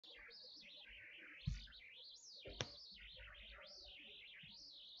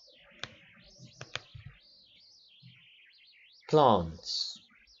Plants.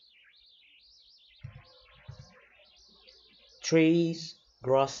 Trees,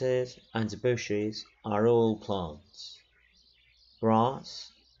 grasses, and bushes are all plants.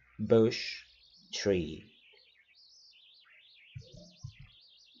 Grass, bush, tree.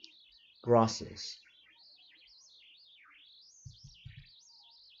 Grasses,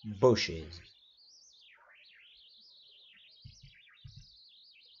 bushes,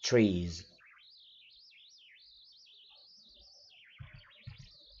 trees.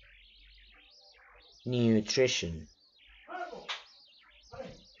 Nutrition.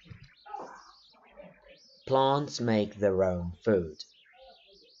 Plants make their own food.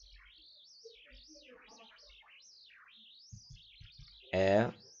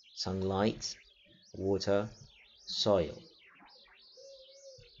 Air, sunlight, water, soil.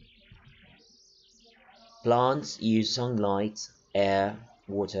 Plants use sunlight, air,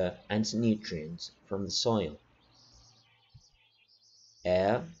 water, and nutrients from the soil.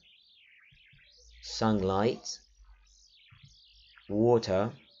 Air, sunlight,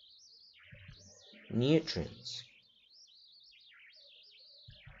 water, nutrients.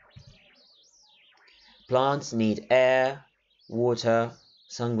 Plants need air, water,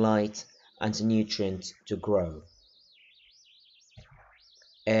 sunlight, and nutrients to grow.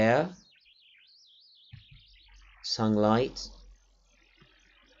 Air, sunlight,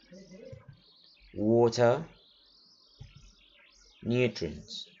 water,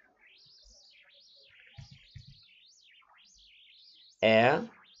 nutrients. Air,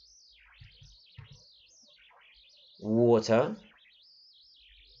 water,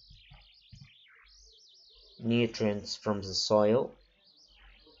 nutrients from the soil,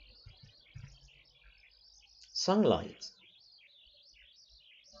 sunlight.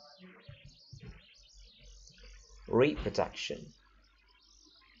 Reproduction.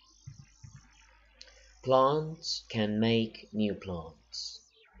 Plants can make new plants.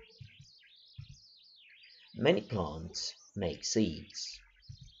 Many plants make seeds.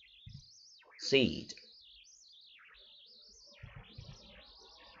 Seed.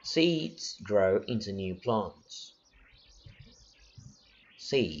 Seeds grow into new plants.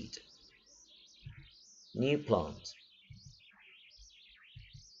 Seed. New plant.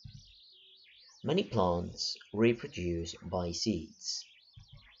 Many plants reproduce by seeds.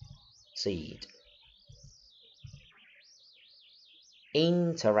 Seed.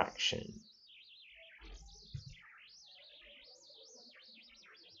 Interaction.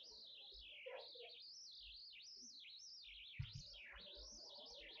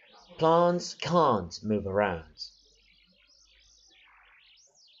 Plants can't move around.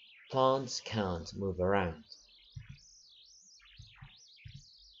 Plants can't move around.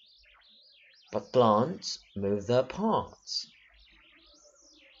 But plants move their parts.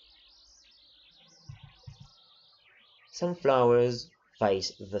 Some flowers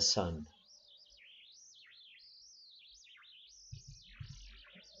face the sun.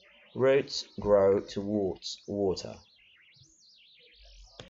 Roots grow towards water.